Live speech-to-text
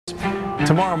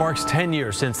Tomorrow marks 10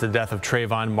 years since the death of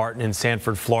Trayvon Martin in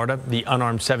Sanford, Florida. The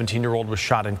unarmed 17-year-old was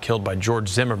shot and killed by George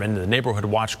Zimmerman, the neighborhood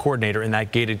watch coordinator in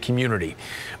that gated community.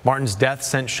 Martin's death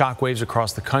sent shockwaves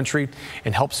across the country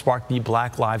and helped spark the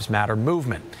Black Lives Matter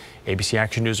movement. ABC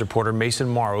Action News reporter Mason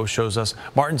Morrow shows us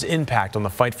Martin's impact on the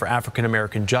fight for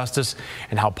African-American justice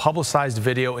and how publicized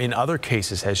video in other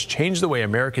cases has changed the way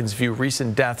Americans view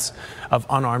recent deaths of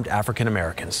unarmed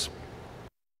African-Americans.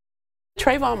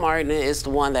 Trayvon Martin is the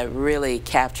one that really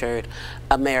captured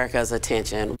America's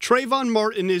attention. Trayvon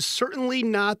Martin is certainly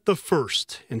not the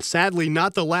first, and sadly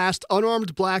not the last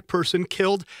unarmed black person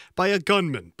killed by a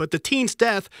gunman. But the teen's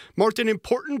death marked an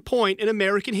important point in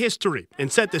American history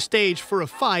and set the stage for a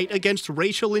fight against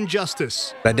racial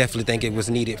injustice. I definitely think it was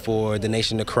needed for the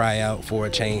nation to cry out for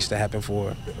a change to happen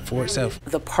for itself.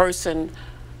 The person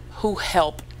who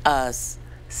helped us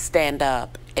stand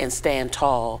up and stand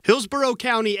tall. Hillsborough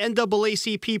County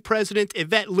NAACP President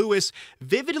Yvette Lewis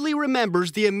vividly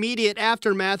remembers the immediate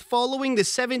aftermath following the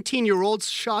 17-year-old's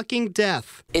shocking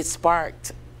death. It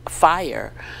sparked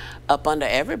fire up under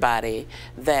everybody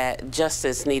that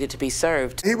justice needed to be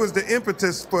served. He was the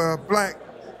impetus for Black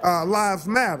Lives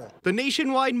Matter. The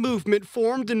nationwide movement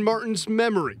formed in Martin's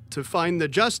memory to find the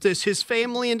justice his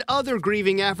family and other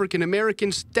grieving African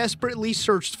Americans desperately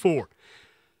searched for.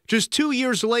 Just 2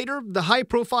 years later, the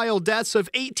high-profile deaths of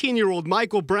 18-year-old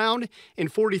Michael Brown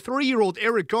and 43-year-old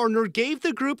Eric Garner gave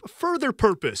the group further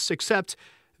purpose, except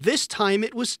this time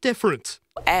it was different.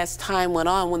 As time went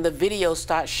on, when the videos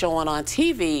started showing on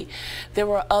TV, there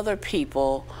were other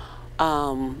people,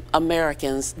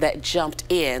 Americans, that jumped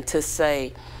in to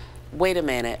say, wait a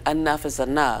minute, enough is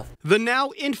enough. The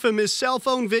now infamous cell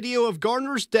phone video of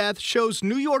Garner's death shows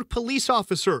New York police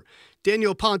officer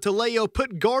Daniel Pantaleo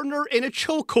put Garner in a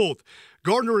chokehold.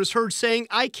 Garner is heard saying,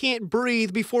 "I can't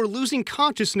breathe," before losing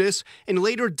consciousness and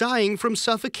later dying from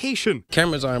suffocation.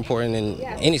 Cameras are important in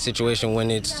any situation when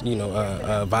it's,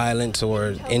 violence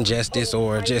or injustice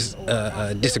or just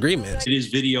disagreements. It is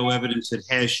video evidence that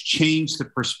has changed the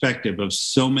perspective of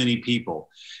so many people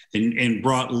and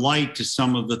brought light to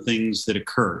some of the things that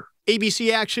occurred.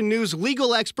 ABC Action News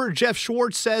legal expert Jeff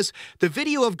Swartz says the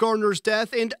video of Garner's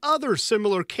death and other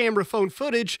similar camera phone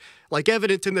footage, like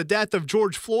evident in the death of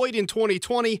George Floyd in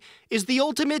 2020, is the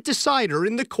ultimate decider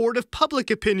in the court of public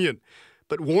opinion,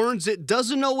 but warns it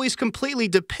doesn't always completely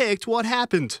depict what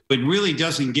happened. It really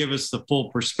doesn't give us the full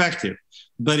perspective,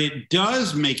 but it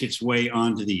does make its way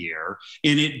onto the air,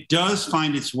 and it does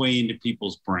find its way into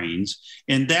people's brains,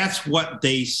 and that's what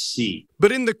they see.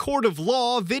 But in the court of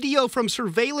law, video from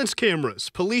surveillance cameras,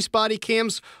 police body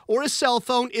cams, or a cell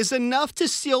phone is enough to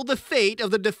seal the fate of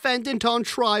the defendant on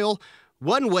trial,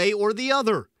 one way or the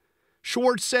other.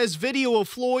 Schwartz says video of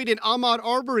Floyd and Ahmaud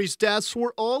Arbery's deaths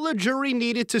were all a jury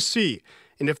needed to see.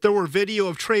 And if there were video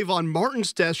of Trayvon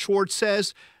Martin's death, Schwartz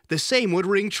says, the same would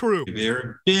ring true. If there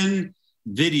had been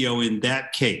video in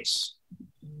that case,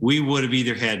 we would have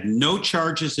either had no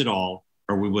charges at all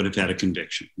or we would have had a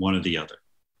conviction, one or the other.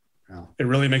 It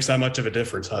really makes that much of a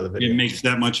difference, how the video. It makes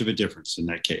that much of a difference in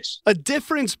that case. A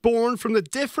difference born from the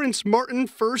difference Martin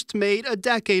first made a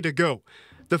decade ago.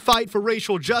 The fight for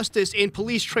racial justice and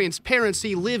police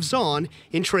transparency lives on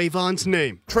in Trayvon's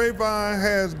name. Trayvon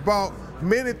has brought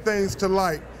many things to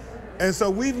light, and so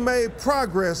we've made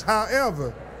progress.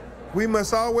 However, we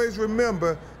must always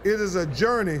remember it is a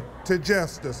journey to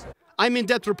justice. I'm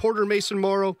in-depth reporter Mason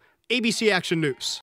Morrow, ABC Action News.